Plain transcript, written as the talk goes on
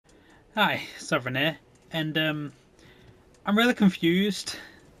Hi, Sovereign here, and I'm really confused.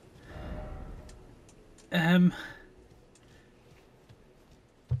 Um,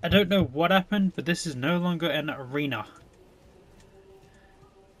 I don't know what happened, but this is no longer an arena.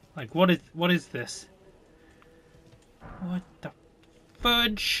 Like, what is this? What the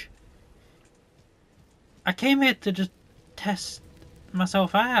fudge? I came here to just test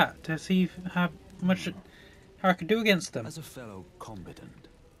myself out to see much how I could do against them. As a fellow combatant,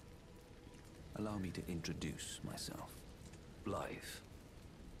 allow me to introduce myself. Blythe.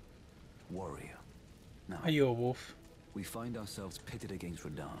 Warrior. Now, Are you a wolf? we find ourselves pitted against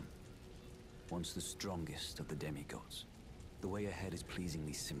Radahn, once the strongest of the demigods. The way ahead is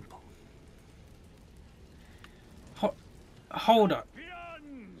pleasingly simple. Hold up.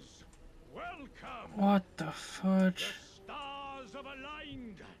 Champions, welcome! What the fudge? The stars have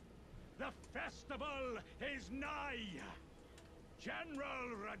aligned. The festival is nigh.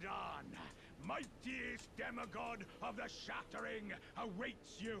 General Radahn, mightiest demigod of the Shattering,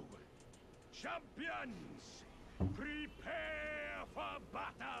 awaits you. Champions, prepare for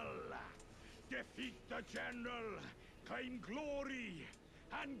battle. Defeat the general, claim glory,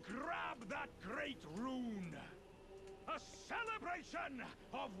 and grab that great rune. A celebration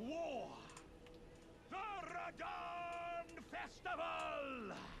of war. The Radahn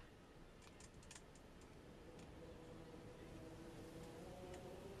Festival!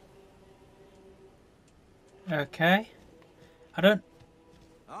 Okay. I don't.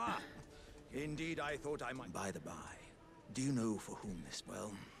 Ah, indeed I thought I might. By the by, do you know for whom this,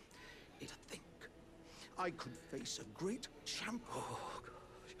 well, I think I could face a great champion. Oh,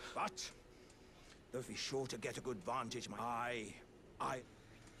 gosh. But, though be sure to get a good vantage,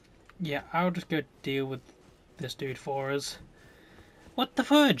 Yeah, I'll just go deal with this dude for us. What the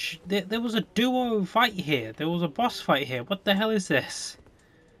fudge? There was a duo fight here. There was a boss fight here. What the hell is this?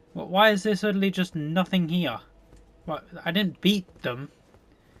 Why is there suddenly just nothing here? What? I didn't beat them.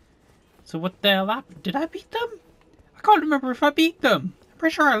 So what the hell happened? Did I beat them? I can't remember if I beat them. I'm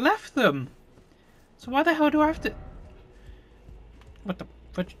pretty sure I left them. So why the hell do I have to... What the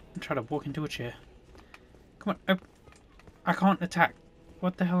fudge? I'm trying to walk into a chair. Come on. I can't attack.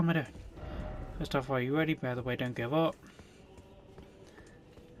 What the hell am I doing? First off, are you ready? By the way, don't give up.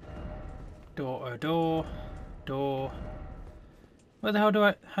 Door, oh door. Door. Where the hell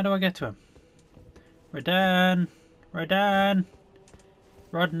do how do I get to him? Radahn. Radahn.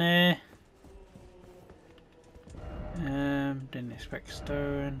 Rodney. Didn't expect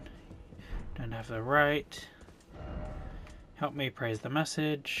stone. Don't have the right. Help me praise the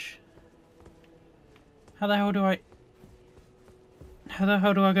message. How the hell do I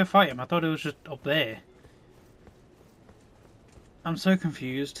go fight him? I thought it was just up there. I'm so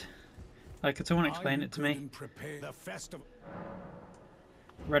confused. Like, could someone explain it to me? The festival.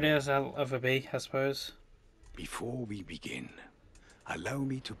 Ready as I'll ever be, I suppose. Before we begin, allow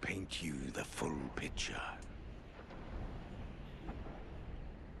me to paint you the full picture.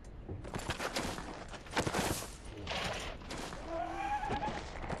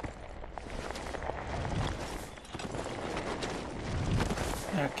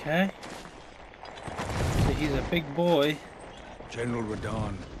 Okay. So he's a big boy. General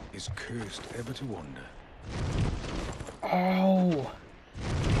Radahn is cursed ever to wander. Oh!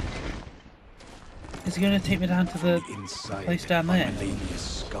 Is he going to take me down to the inside place down there? Millennia's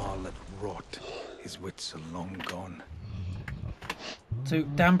scarlet rot. His wits are long gone. So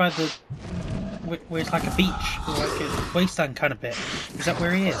down by the... where it's like a beach, or like a wasteland kind of bit. Is that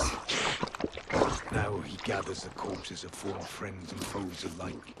where he is? Now he gathers the corpses of former friends and foes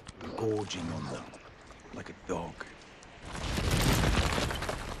alike, gorging on them like a dog.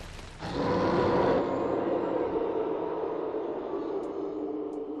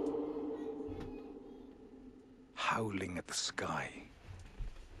 Howling at the sky.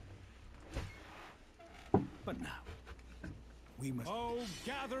 But now, we must... Oh,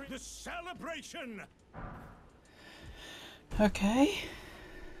 gather the celebration! Okay.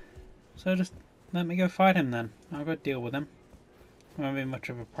 So just let me go fight him then. I'll go deal with him. It won't be much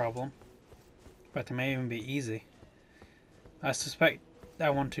of a problem. But it may even be easy. I suspect I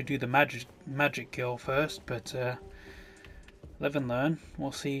want to do the magic kill first, but live and learn.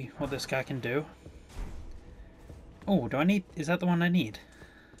 We'll see what this guy can do. Oh, do I need... is that the one I need?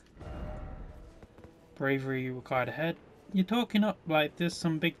 Bravery required ahead. You're talking up like there's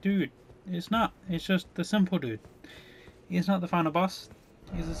some big dude. It's not. It's just the simple dude. He's not the final boss.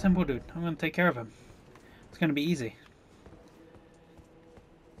 He's a simple dude. I'm going to take care of him. It's going to be easy.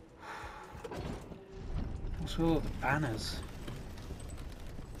 What's with all the banners?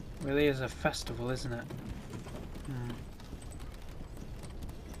 Really is a festival, isn't it?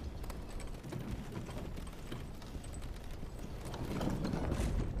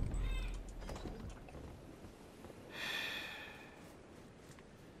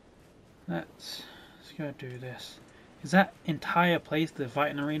 Let's go do this. Is that entire place the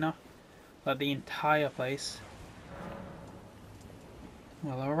fighting arena? Like the entire place?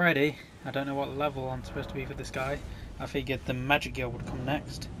 Well, alrighty. I don't know what level I'm supposed to be for this guy. I figured the magic gear would come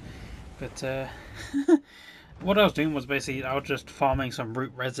next. But, what I was doing was basically, I was just farming some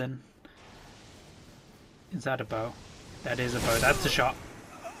root resin. Is that a bow? That is a bow. That's a shot.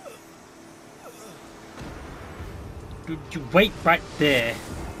 Dude, you wait right there,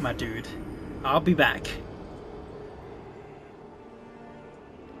 my dude. I'll be back.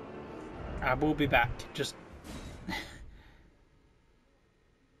 I will be back. Just...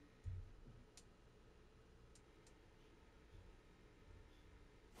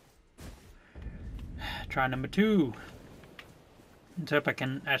 Try number 2. Let's hope I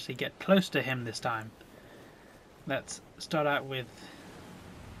can actually get close to him this time. Let's start out with...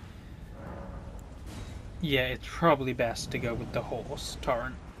 Yeah, it's probably best to go with the horse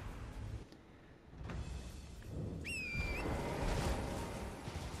torrent.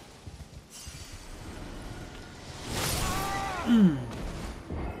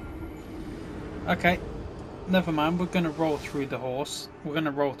 Okay, never mind, we're going to roll through the horse. We're going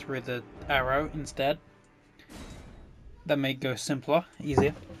to roll through the arrow instead. That may go simpler,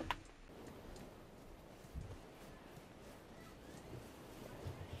 easier.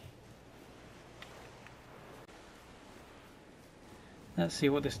 Let's see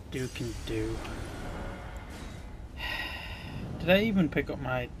what this dude can do. Did I even pick up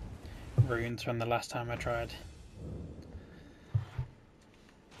my runes from the last time I tried?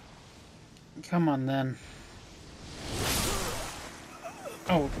 Come on then.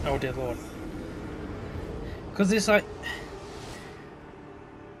 Oh dear lord. Because it's like...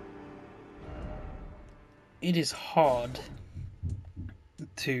 It is hard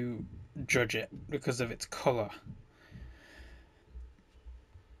to judge it because of its colour.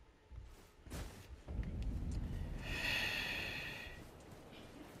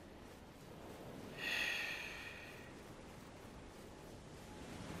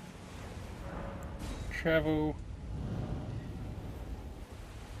 Travel.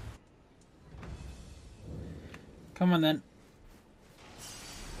 Come on then.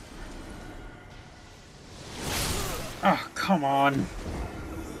 Oh, come on.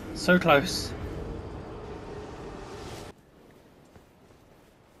 So close.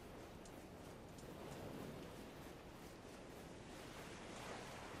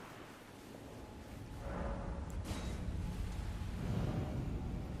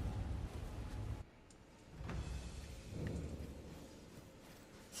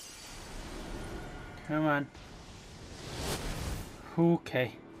 Come on.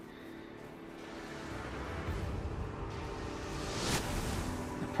 Okay.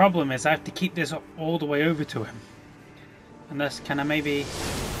 The problem is I have to keep this up all the way over to him. Unless, can I maybe...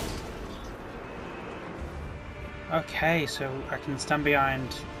 Okay, so I can stand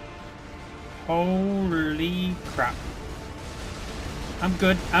behind... Holy crap. I'm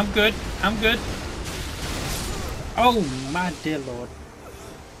good, I'm good, I'm good. Oh my dear lord.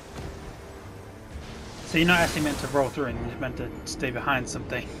 So you're not actually meant to roll through and you're meant to stay behind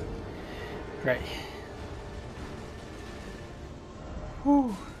something. Great.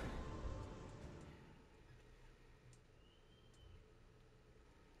 Whew.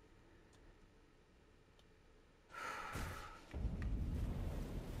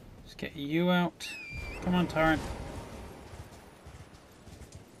 Let's get you out. Come on, Torrent.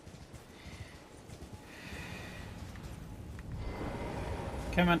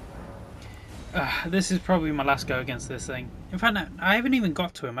 Come on. This is probably my last go against this thing. In fact, I haven't even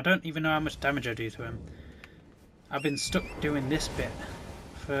got to him. I don't even know how much damage I do to him. I've been stuck doing this bit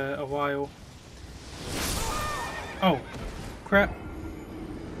for a while. Oh, crap.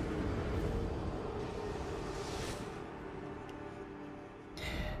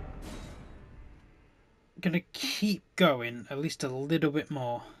 I'm gonna keep going at least a little bit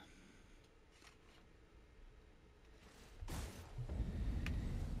more.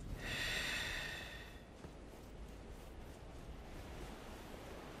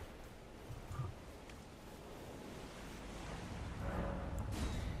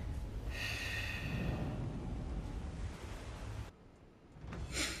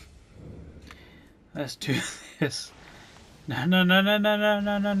 Let's do this. No, no, no, no, no, no,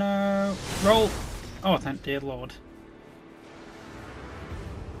 no, no, no. Roll. Oh, thank dear Lord.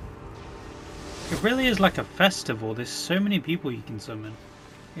 It really is like a festival. There's so many people you can summon.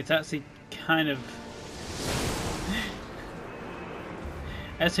 It's actually kind of...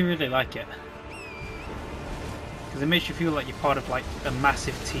 I actually really like it. Because it makes you feel like you're part of like a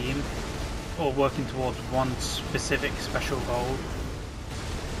massive team. Or working towards one specific special goal.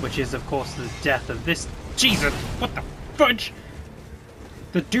 which is of course the death of this. Jesus, what the fudge?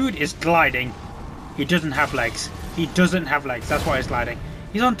 The dude is gliding. He doesn't have legs. He doesn't have legs. That's why he's gliding.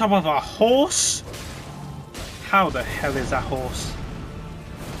 He's on top of a horse? How the hell is that horse?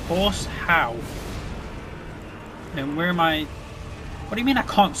 Horse? How? And where am I? What do you mean I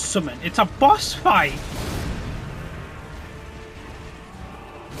can't summon? It's a boss fight!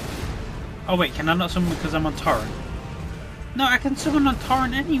 Oh wait, can I not summon because I'm on torrent? No, I can summon on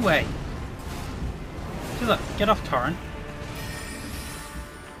torrent anyway. See, look, get off torrent.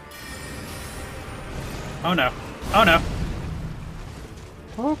 Oh no. Oh no.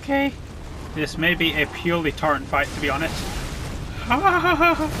 Okay. This may be a purely torrent fight, to be honest.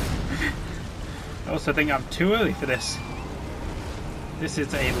 I also think I'm too early for this. This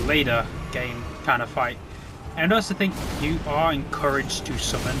is a later game kind of fight. And I also think you are encouraged to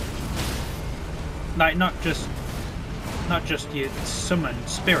summon. Like, not just you summon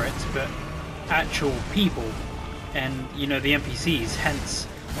spirits, but actual people. And, you know, the NPCs, hence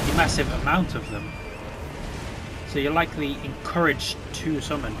the massive amount of them. So you're likely encouraged to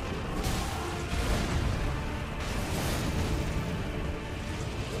summon.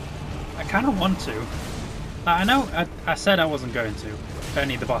 I kind of want to. Like, I know I said I wasn't going to,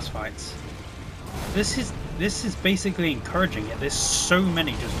 only the boss fights. This is basically encouraging it. There's so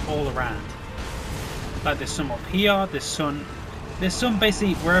many just all around. Like there's some up here, there's some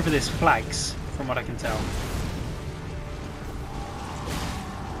basically wherever there's flags, from what I can tell.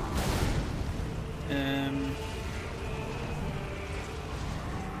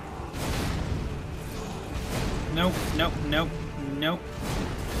 Nope, nope, nope, nope.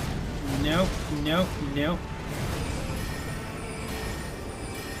 Nope, nope, nope.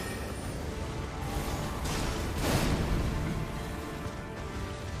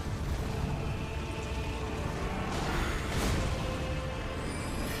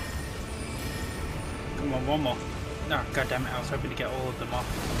 Come on, one more. Oh, god damn it, I was hoping to get all of them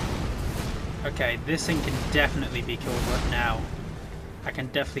off. Okay, this thing can definitely be killed right now. I can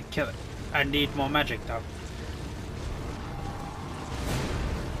definitely kill it. I need more magic though.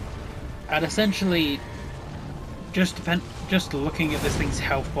 And essentially, just looking at this thing's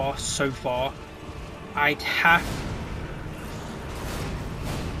health bar so far, I'd have.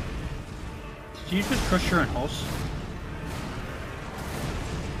 Did you just crush your own horse?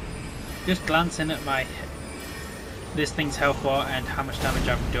 Just glancing at this thing's health bar and how much damage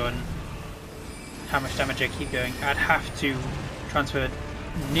I've done, how much damage I keep doing, I'd have to transfer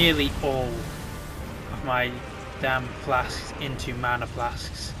nearly all of my damn flasks into mana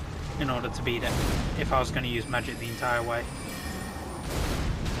flasks in order to beat it, if I was going to use magic the entire way.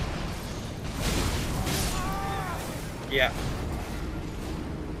 Yeah.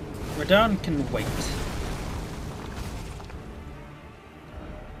 Radahn can wait.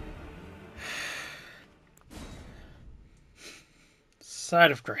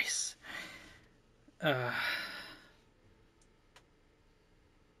 Side of grace.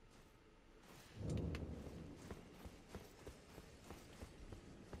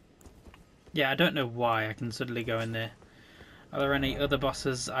 Yeah, I don't know why I can suddenly go in there. Are there any other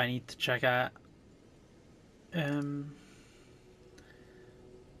bosses I need to check out? I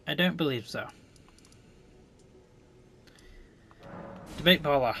don't believe so. Debate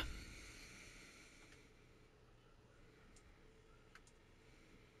Bowler.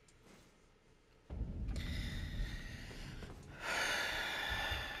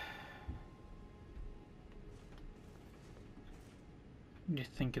 What do you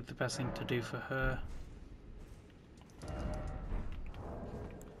think is the best thing to do for her?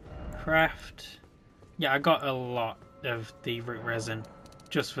 Craft. Yeah, I got a lot of the root resin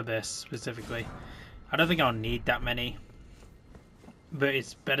just for this specifically. I don't think I'll need that many, but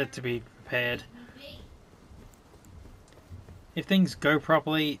it's better to be prepared. If things go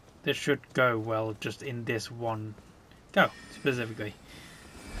properly, this should go well just in this one go specifically.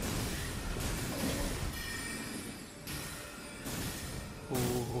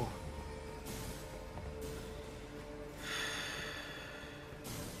 Ooh.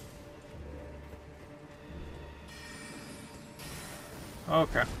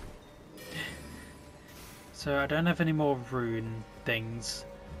 Okay. So I don't have any more rune things.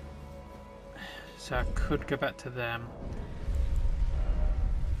 So I could go back to them.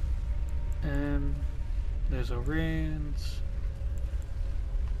 Those are runes.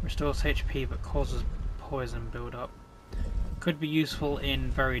 Restores HP but causes poison build up. Could be useful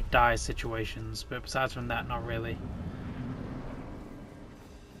in very dire situations, but besides from that, not really.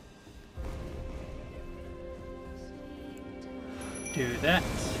 Do that.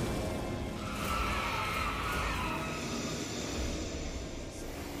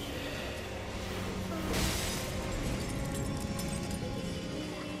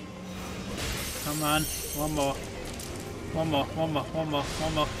 Come on. One more. One more. One more. One more.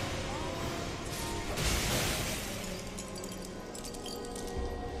 One more.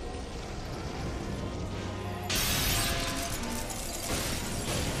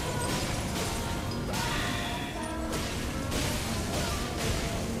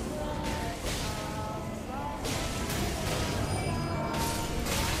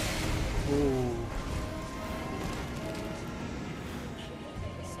 Ooh.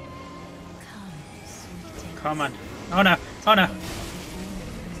 Come on. Oh no. Oh no.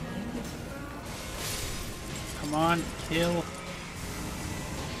 Come on. Kill.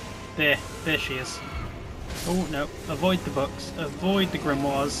 There. There she is. Oh no. Avoid the books. Avoid the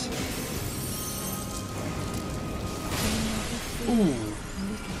grimoires. Ooh.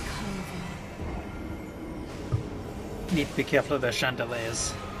 Need to be careful of those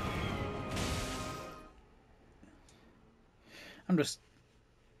chandeliers. I'm just...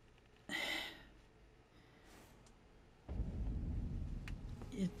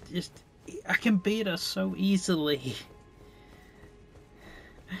 I can beat her so easily.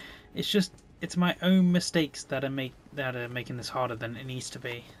 It's just, it's my own mistakes that are making this harder than it needs to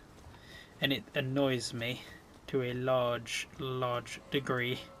be, and it annoys me to a large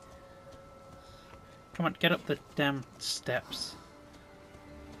degree. Come on, get up the damn steps.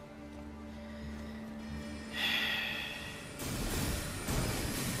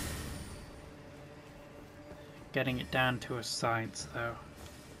 Getting it down to a science though.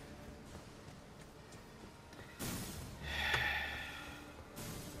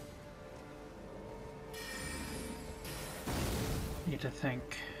 Need to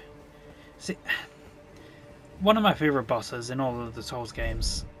think. See, one of my favorite bosses in all of the Souls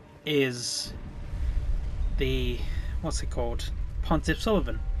games is the, what's it called? Pontiff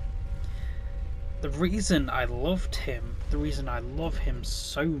Sullivan. The reason I loved him, the reason I love him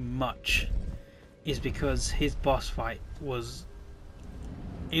so much, is because his boss fight was,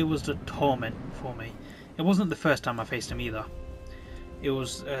 it was a torment for me. It wasn't the first time I faced him either. It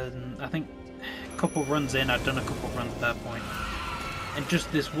was, I think, a couple runs in. I'd done a couple runs at that point. And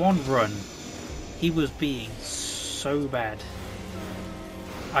just this one run, he was being so bad.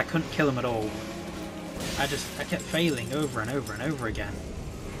 I couldn't kill him at all. I kept failing over and over and over again.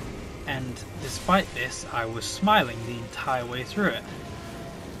 And despite this, I was smiling the entire way through it.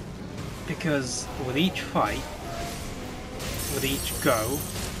 Because with each fight, with each go,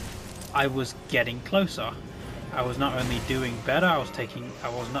 I was getting closer. I was not only doing better, I was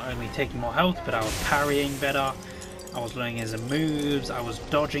not only taking more health, but I was parrying better. I was learning his moves, I was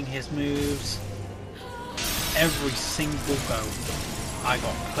dodging his moves. Every single go, I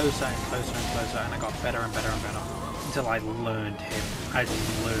got closer and closer and closer, and I got better and better and better. Until I learned him. I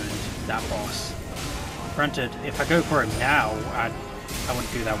learned that boss. Granted, if I go for him now, I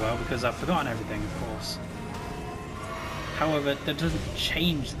wouldn't do that well because I've forgotten everything, of course. However, that doesn't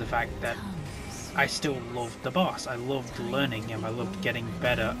change the fact that I still loved the boss. I loved learning him, I loved getting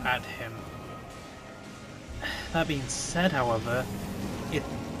better at him. That being said, however,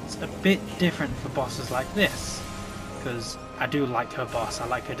 it's a bit different for bosses like this, because I do like her boss. I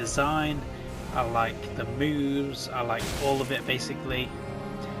like her design, I like the moves, I like all of it basically.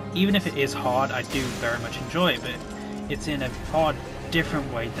 Even if it is hard, I do very much enjoy it, but it's in a far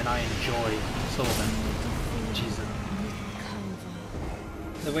different way than I enjoy Sullivan. Jesus.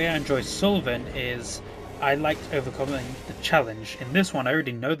 The way I enjoy Sullivan is I liked overcoming the challenge. In this one, I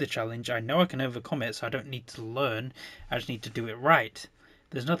already know the challenge. I know I can overcome it, so I don't need to learn. I just need to do it right.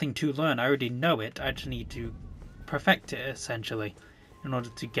 There's nothing to learn. I already know it. I just need to perfect it, essentially, in order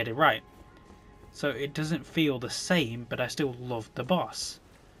to get it right. So it doesn't feel the same, but I still love the boss.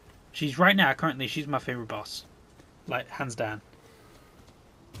 She's right now, currently, she's my favorite boss. Like, hands down.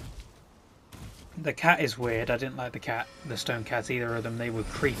 The cat is weird. I didn't like the stone cats, either of them. They were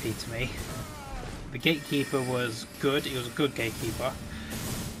creepy to me. The gatekeeper was good. He was a good gatekeeper.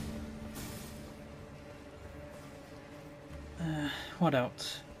 What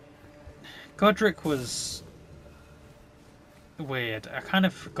else? Godric was weird. I kind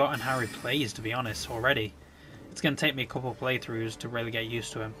of forgotten how he plays, to be honest, already. It's going to take me a couple of playthroughs to really get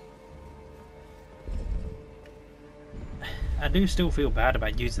used to him. I do still feel bad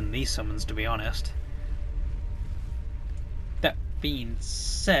about using these summons, to be honest. That being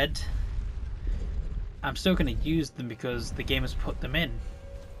said, I'm still going to use them because the game has put them in.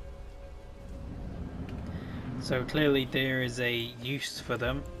 So clearly there is a use for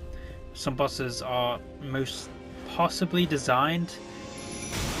them. Some bosses are most possibly designed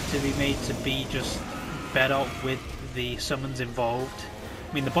to be made to be just better with the summons involved.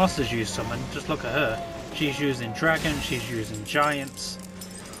 I mean, the bosses use summon, just look at her. She's using dragons, she's using giants,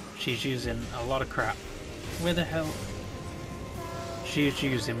 She's using a lot of crap. Where the hell? She's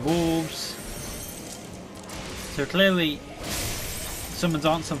using wolves. So clearly, summons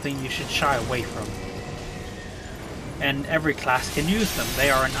aren't something you should shy away from. And every class can use them. They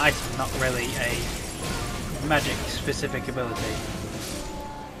are an item, not really a magic specific ability.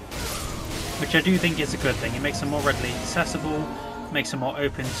 Which I do think is a good thing. It makes them more readily accessible, makes them more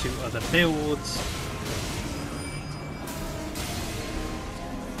open to other builds.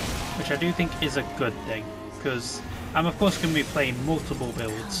 Which I do think is a good thing, because I'm of course going to be playing multiple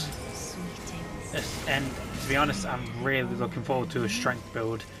builds. And to be honest, I'm really looking forward to a strength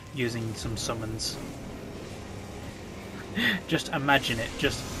build using some summons. Just imagine it,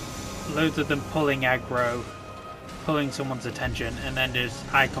 just loads of them pulling aggro, pulling someone's attention, and then just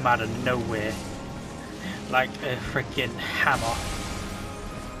I come out of nowhere like a freaking hammer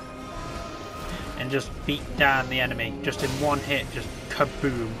and just beat down the enemy just in one hit, just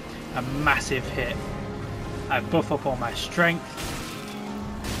kaboom, a massive hit. I buff up all my strength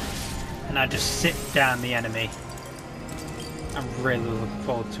and I just sit down the enemy. I'm really looking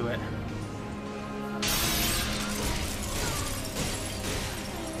forward to it.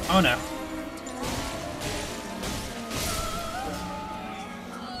 Oh no.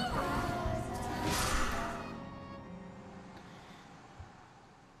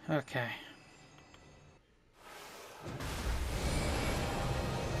 Okay.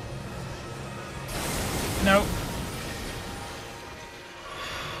 No.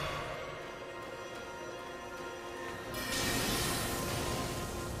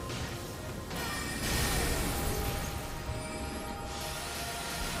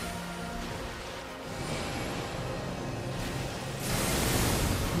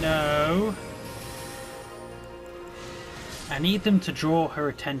 No. I need them to draw her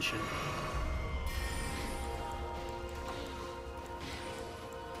attention.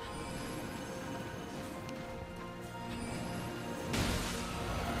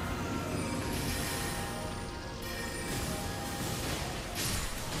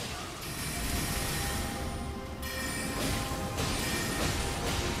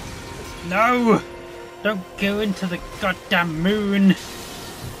 No! Don't go into the goddamn moon!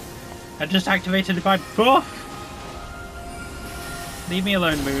 I just activated it by buff! Leave me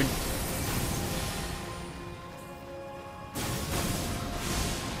alone, moon.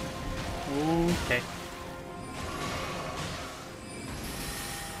 Okay.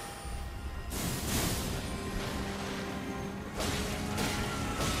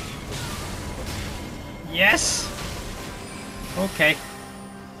 Yes! Okay.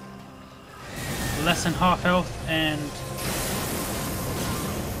 Less than half health and...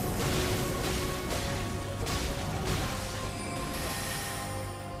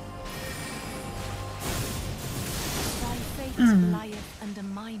 Thy fate lieth under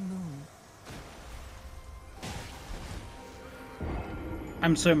my moon.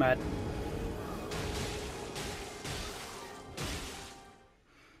 I'm so mad.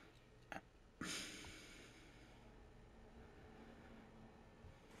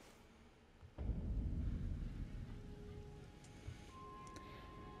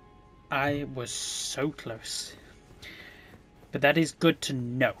 I was so close. But that is good to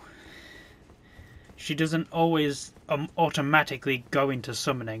know. She doesn't always automatically go into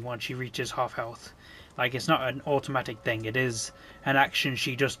summoning once she reaches half health. Like, it's not an automatic thing. It is an action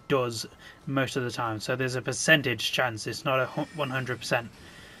she just does most of the time. So there's a percentage chance. It's not a 100%.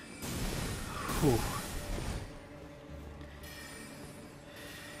 Whew.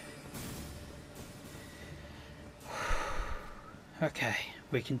 Okay,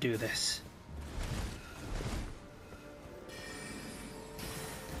 we can do this.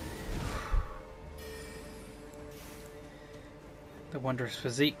 The wondrous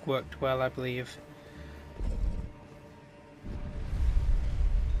physique worked well, I believe.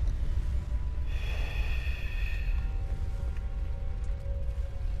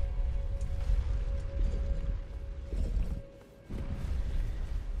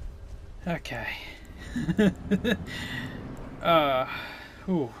 Okay.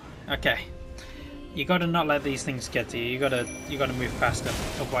 Okay. You gotta not let these things get to you. You gotta move past them.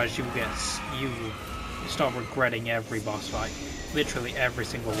 Otherwise, you start regretting every boss fight. Literally every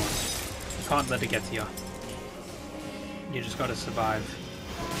single one. You can't let it get to you. You just gotta survive.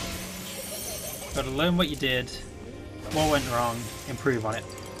 Gotta learn what you did, what went wrong, improve on it.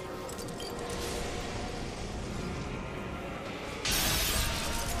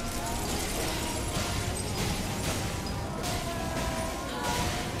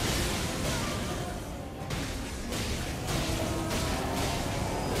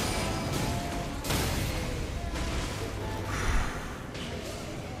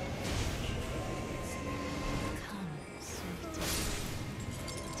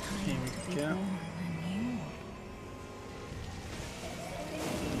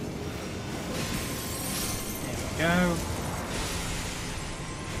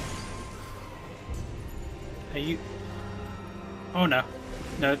 Are you... Oh no.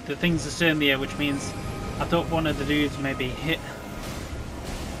 No, the things are still in the air, which means I thought one of the dudes maybe hit.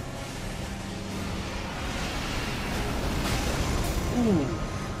 Ooh.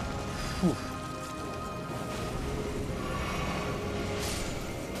 Ooh.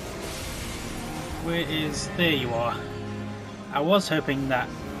 Where is... There you are. I was hoping that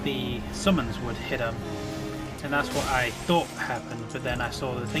the summons would hit him, and that's what I thought happened, but then I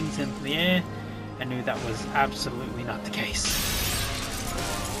saw the things in the air and knew that was absolutely not the case.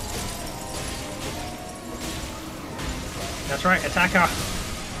 That's right, attacker!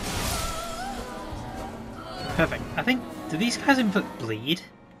 Perfect. I think... Do these guys inflict bleed?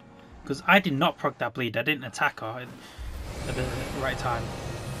 Because I did not proc that bleed. I didn't attack her at the right time.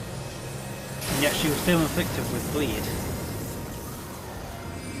 And yet she was still inflicted with bleed.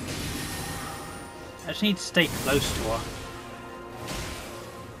 I just need to stay close to her.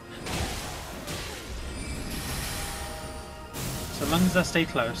 So long as I stay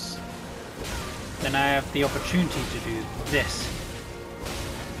close, then I have the opportunity to do this.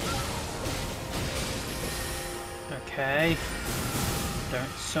 Okay. Don't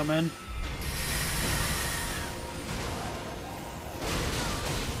summon.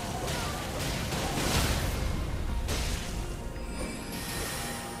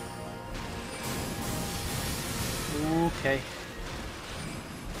 Okay.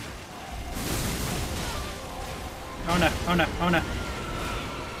 Oh no, oh no, oh no.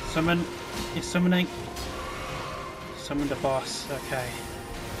 Summon. You're summoning. Summon the boss, okay.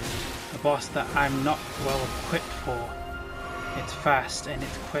 A boss that I'm not well equipped for. It's fast and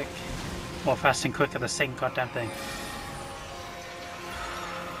it's quick. Well, fast and quick are the same goddamn thing.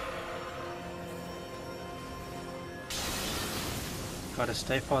 Gotta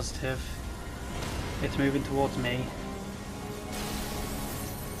stay positive. It's moving towards me.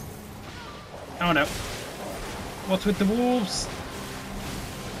 Oh no. What's with the wolves?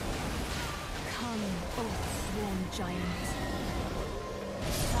 Come, O sworn giant.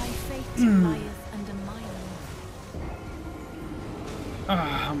 Thy fate lieth under my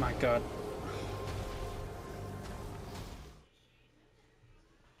law. Oh my god.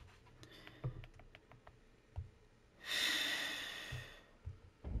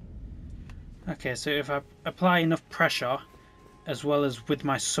 Okay, so if I apply enough pressure, as well as with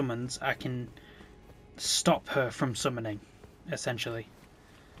my summons, I can stop her from summoning, essentially.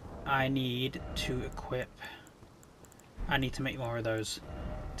 I need to equip... I need to make more of those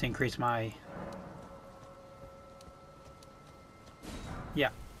to increase my... Yeah.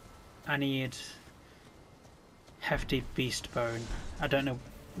 I need hefty beast bone. I don't know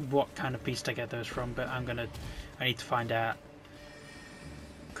what kind of beast I get those from, but I need to find out.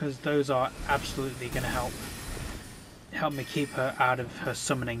 Because those are absolutely going to help me keep her out of her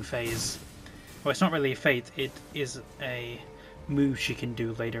summoning phase. Well, it's not really a phase, it is a move she can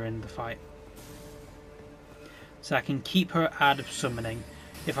do later in the fight. So I can keep her out of summoning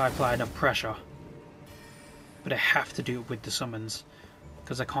if I apply enough pressure. But I have to do it with the summons,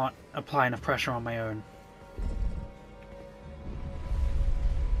 because I can't apply enough pressure on my own.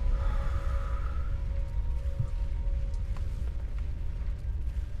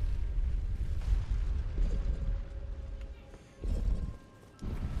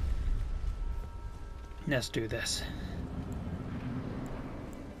 Let's do this.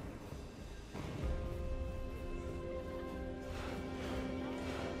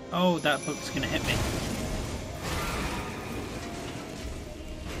 Oh, that book's gonna hit me.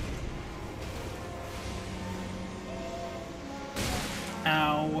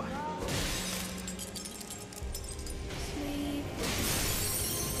 Ow.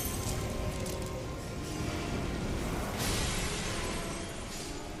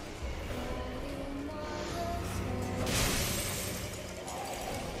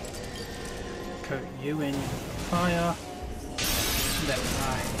 Coat you in fire. Let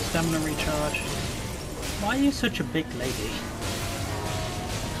my stamina recharge. Why are you such a big lady?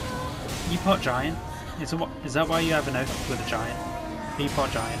 You part giant? Is that why you have an oath with a giant? Are you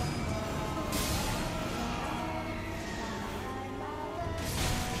part giant?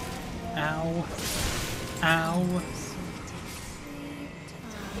 Ow. Ow.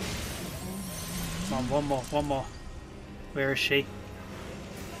 Come on, one more. Where is she?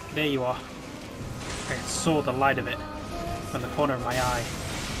 There you are. I saw the light of it from the corner of my eye.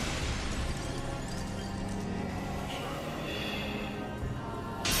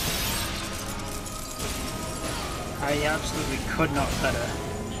 I absolutely could not let her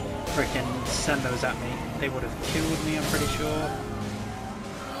frickin' send those at me. They would have killed me, I'm pretty sure.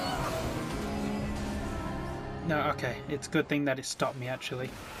 No, okay. It's a good thing that it stopped me, actually.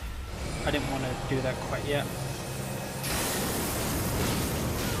 I didn't want to do that quite yet.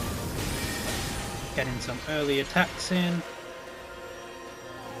 Getting some early attacks in.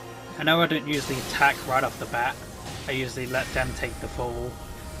 I know I don't usually attack right off the bat. I usually let them take the fall.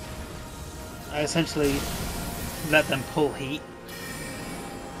 I essentially let them pull heat.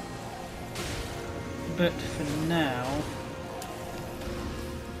 But for now...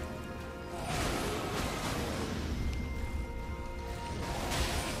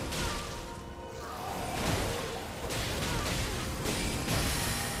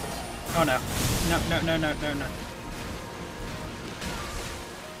 Oh no. No.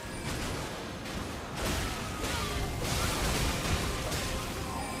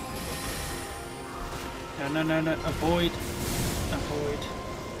 No. Avoid.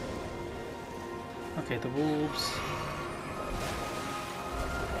 Okay, the wolves.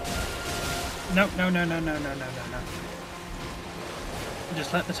 No.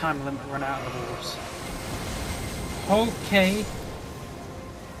 Just let the time limit run out of the wolves. Okay.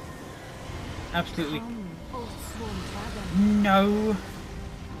 Absolutely. Come, Oathsworn dragon. No.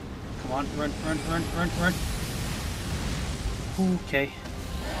 Come on, run. Okay.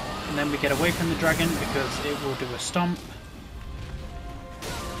 And then we get away from the dragon because it will do a stomp.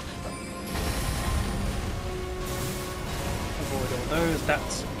 Avoid all those.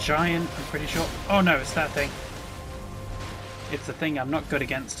 That's giant, I'm pretty sure. Oh no, it's that thing. It's the thing I'm not good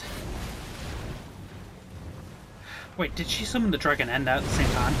against. Wait, did she summon the dragon and at the same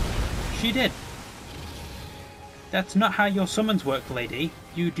time? She did. That's not how your summons work, lady.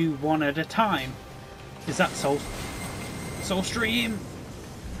 You do one at a time. Is that Soul Stream?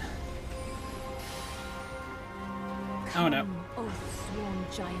 Oh no. Come,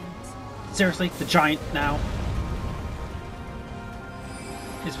 Oathsworn giant. Seriously, the giant now.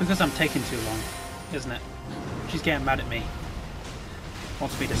 It's because I'm taking too long, isn't it? She's getting mad at me.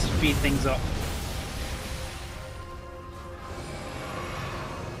 Wants me to speed things up.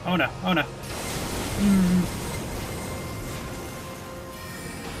 Oh no.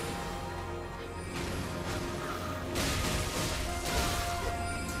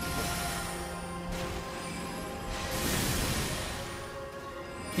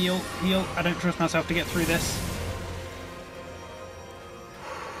 Heal. I don't trust myself to get through this.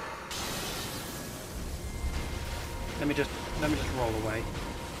 Let me just roll away.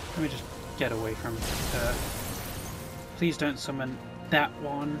 Let me just get away from her. Please don't summon that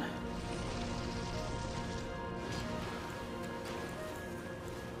one.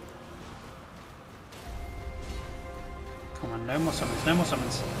 Come on, no more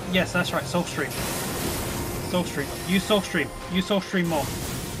summons. Yes, that's right, Soul Stream. Use Soul Stream more.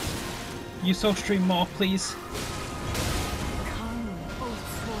 Use Soul Stream more, please. Come,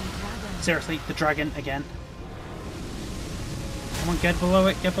 Oathsworn dragon. Seriously, the dragon again. Come on, get below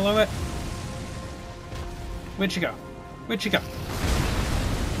it. Where'd you go?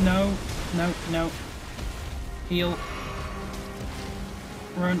 No. Heal.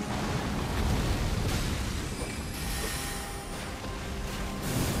 Run.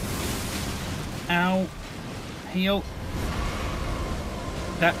 Ow. Heal.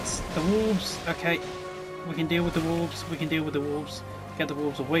 That's the wolves. Okay. We can deal with the wolves. Get the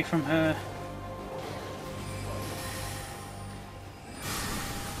wolves away from her.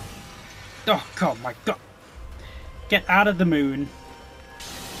 Oh god, my god. Get out of the moon.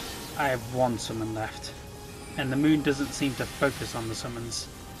 I have one summon left. And the moon doesn't seem to focus on the summons.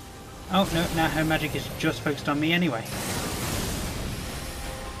 Oh no, now her magic is just focused on me anyway.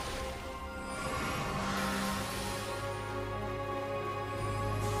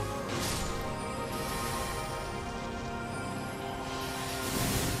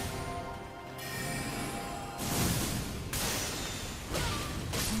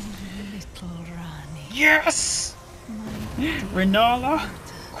 Little Rani. Yes! Renala,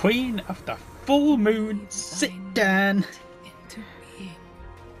 Queen of the Full Moon, sit down. Into being.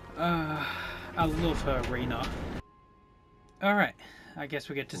 I love her, Rena. Alright, I guess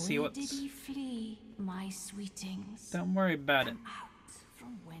we get to see Where did what's... he flee, my sweetings? Don't worry about it. Come out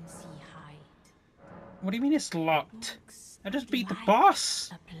from whence he hide. What do you mean it's locked? Books I just beat the delight boss.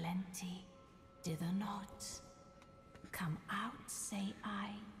 aplenty, dither not. Come out, say I,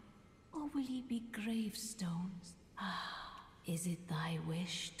 or will ye be gravestones? Ah, is it thy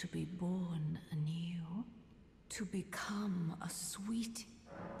wish to be born anew? To become a sweet...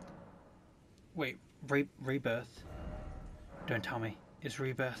 Wait, rebirth? Don't tell me. It's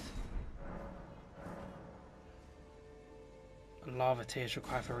rebirth. Lava tears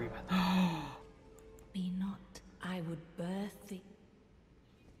required for rebirth. Be not, I would birth thee.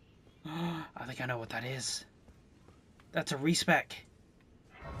 I think I know what that is. That's a respec.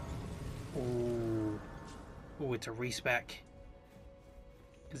 Ooh. Ooh, it's a respec.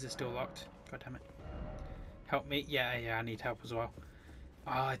 Is it still locked? God damn it. Help me. Yeah, I need help as well.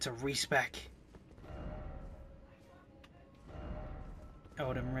 Ah, it's a respec.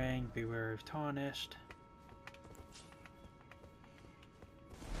 Elden Ring, Beware of Tarnished.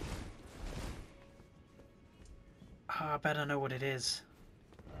 Ah, I better know what it is.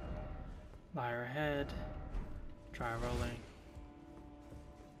 Liar ahead. Try rolling.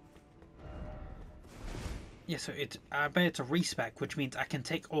 Yeah, so I bet it's a respec, which means I can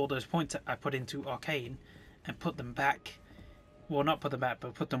take all those points that I put into Arcane and put them back. Well, not put them back,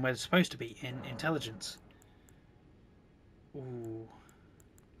 but put them where they're supposed to be, in Intelligence. Ooh.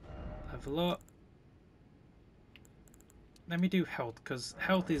 Level up. Let me do health, because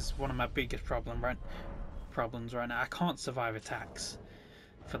health is one of my biggest problems right now. I can't survive attacks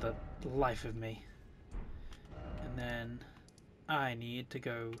for the life of me. And then I need to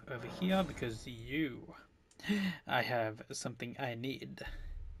go over here because I have something I need.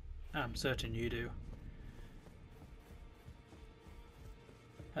 I'm certain you do.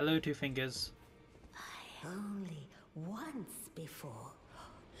 Hello, Two Fingers. Only once before.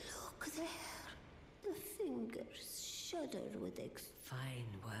 Look there. The fingers shudder with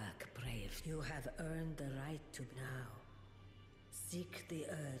Fine work, brave. You have earned the right to now. Seek the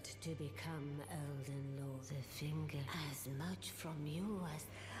earth to become Elden Lord. The finger as much from you as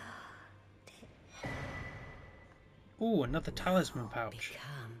Ooh, another talisman pouch.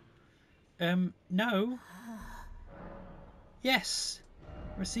 become. No. Yes.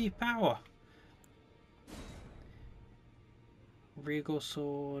 Receive power. Regal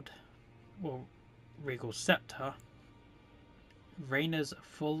Sword. Well, Regal Scepter. Rayna's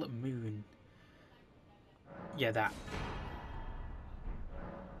Full Moon. Yeah, that.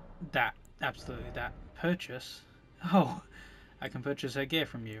 Absolutely that. Purchase. Oh, I can purchase her gear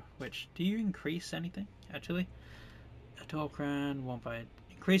from you. Which, do you increase anything, actually? A 12 crown, 1 by...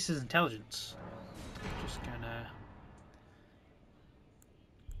 Increases intelligence. Just gonna...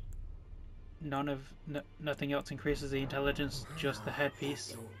 Nothing else increases the intelligence, just the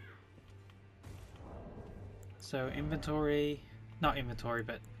headpiece. So inventory, not inventory,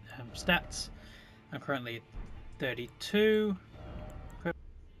 but stats. I'm currently at 32,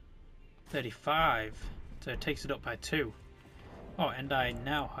 35, so it takes it up by 2. Oh, and I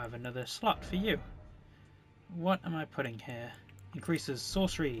now have another slot for you. What am I putting here? Increases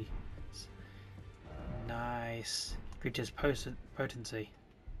sorcery. Nice. Creature's potency.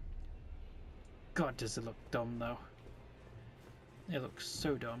 God, does it look dumb though. It looks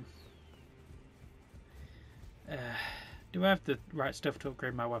so dumb. Do I have the right stuff to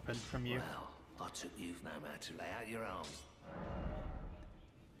upgrade my weapon from you? Well, I took you've no man to lay out your arms.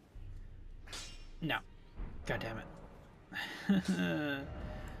 No. God damn it.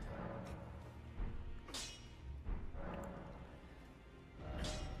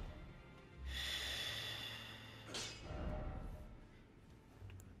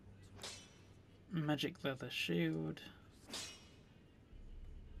 Magic leather shield.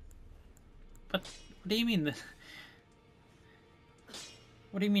 But what do you mean this?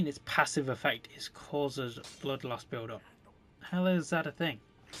 What do you mean its passive effect is causes blood loss build up? How is that a thing?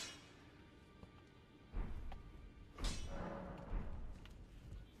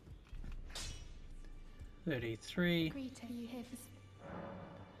 $33.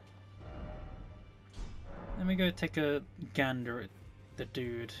 Let me go take a gander at the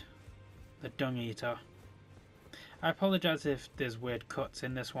dude, the dung eater. I apologise if there's weird cuts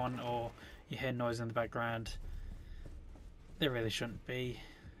in this one or you hear noise in the background. There really shouldn't be.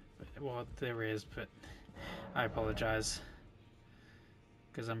 Well, there is, but I apologise.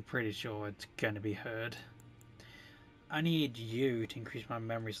 Because I'm pretty sure it's going to be heard. I need you to increase my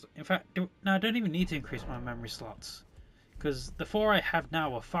memory slot. In fact, no, I don't even need to increase my memory slots. Because the 4 I have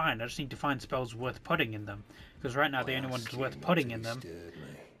now are fine. I just need to find spells worth putting in them. Because right now the only ones worth putting in them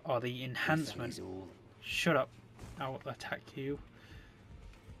are the enhancement. Shut up. I'll attack you.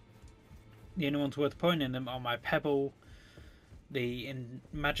 The only ones worth putting in them are my Pebble, the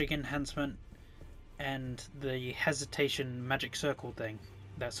magic enhancement, and the hesitation magic circle thing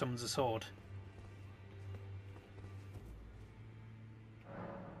that summons a sword.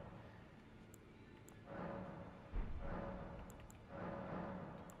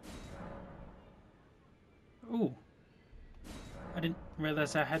 Ooh. I didn't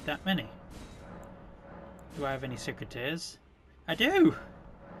realise I had that many. Do I have any secretaries? I do!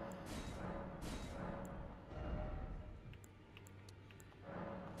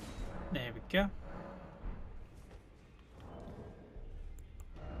 There we go.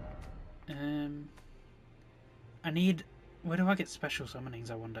 I need... Where do I get special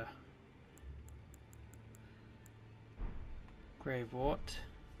summonings, I wonder? Grave Wart.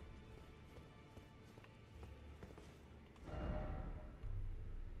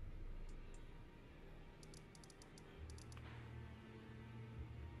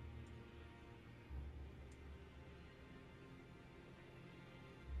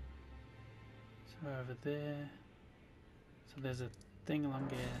 So over there. So there's a thing along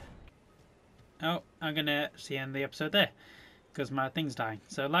here. Oh, I'm gonna end the episode there because my thing's dying.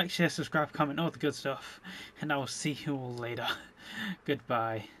 So like, share, subscribe, comment, all the good stuff, and I will see you all later.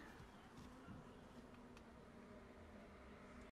 Goodbye.